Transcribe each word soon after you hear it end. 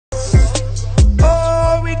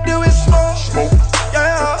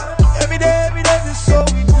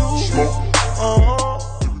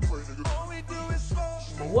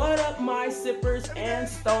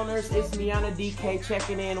Stoners, it's Miana DK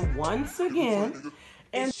checking in once again.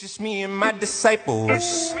 And it's just me and my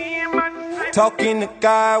disciples, talking to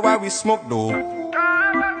God while we smoke dope.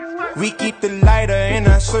 We keep the lighter in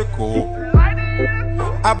our circle.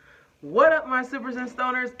 What up, my supers and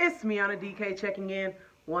stoners? It's Miana DK checking in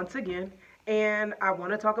once again. And I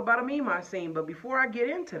want to talk about a meme I've seen. But before I get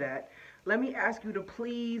into that, let me ask you to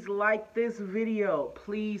please like this video.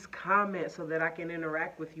 Please comment so that I can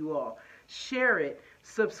interact with you all. Share it.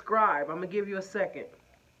 Subscribe. I'm going to give you a second.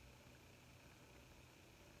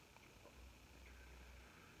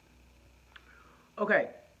 Okay.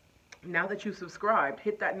 Now that you've subscribed,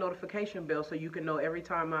 hit that notification bell so you can know every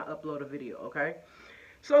time I upload a video, okay?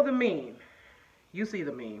 So the meme. You see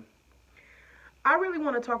the meme. I really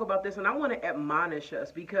want to talk about this, and I want to admonish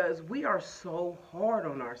us because we are so hard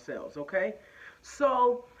on ourselves, okay?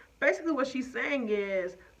 So basically what she's saying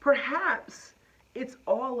is perhaps it's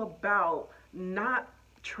all about not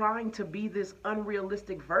trying to be this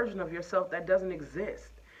unrealistic version of yourself that doesn't exist.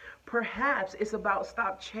 Perhaps it's about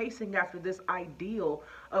stop chasing after this ideal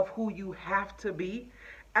of who you have to be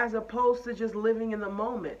as opposed to just living in the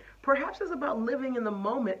moment. Perhaps it's about living in the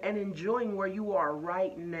moment and enjoying where you are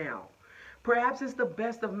right now. Perhaps it's the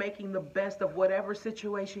best of making the best of whatever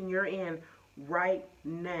situation you're in right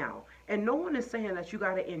now. And no one is saying that you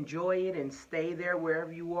got to enjoy it and stay there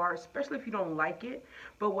wherever you are, especially if you don't like it.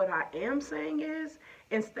 But what I am saying is,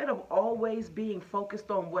 instead of always being focused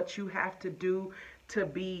on what you have to do to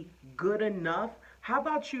be good enough, how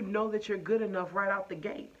about you know that you're good enough right out the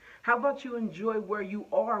gate? How about you enjoy where you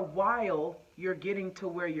are while you're getting to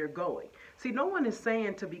where you're going? See, no one is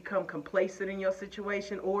saying to become complacent in your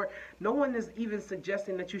situation, or no one is even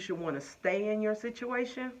suggesting that you should want to stay in your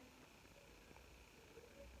situation.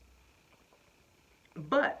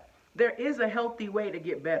 But there is a healthy way to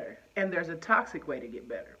get better, and there's a toxic way to get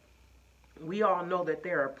better. We all know that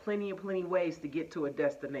there are plenty ways to get to a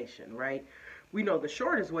destination, right? We know the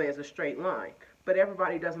shortest way is a straight line, but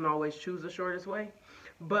everybody doesn't always choose the shortest way.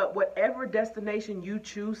 But whatever destination you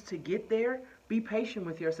choose to get there, be patient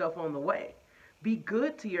with yourself on the way. Be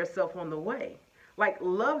good to yourself on the way. Like,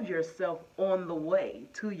 love yourself on the way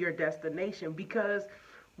to your destination, because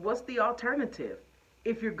what's the alternative?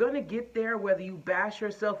 If you're going to get there, whether you bash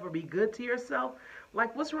yourself or be good to yourself,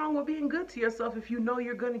 like, what's wrong with being good to yourself if you know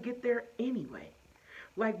you're going to get there anyway?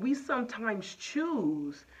 Like, we sometimes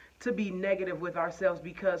choose to be negative with ourselves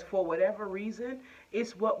because for whatever reason,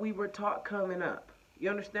 it's what we were taught coming up. You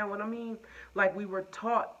understand what I mean? Like, we were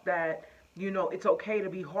taught that, you know, it's okay to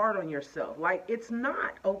be hard on yourself. Like, it's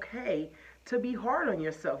not okay to be hard on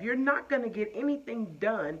yourself. You're not going to get anything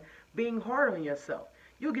done being hard on yourself.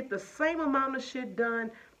 You'll get the same amount of shit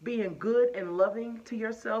done being good and loving to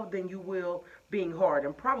yourself than you will being hard,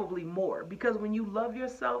 and probably more. Because when you love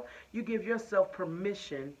yourself, you give yourself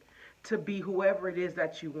permission to be whoever it is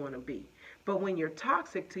that you want to be. But when you're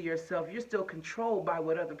toxic to yourself, you're still controlled by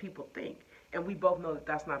what other people think. And we both know that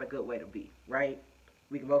that's not a good way to be, right?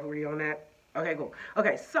 We can both agree on that? Okay, cool.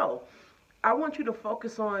 Okay, so I want you to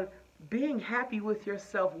focus on being happy with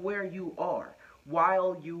yourself where you are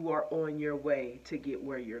while you are on your way to get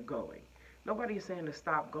where you're going. Nobody is saying to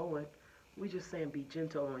stop going. We're just saying be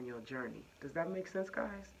gentle on your journey. Does that make sense,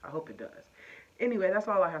 guys? I hope it does. Anyway, that's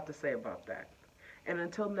all I have to say about that. And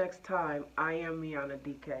until next time, I am Miana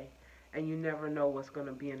DK, and you never know what's going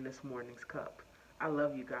to be in this morning's cup. I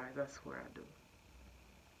love you guys. I swear I do.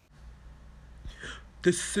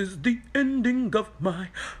 This is the ending of my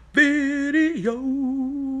video.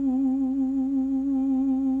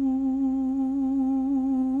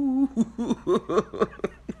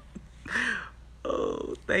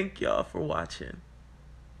 Oh, thank y'all for watching.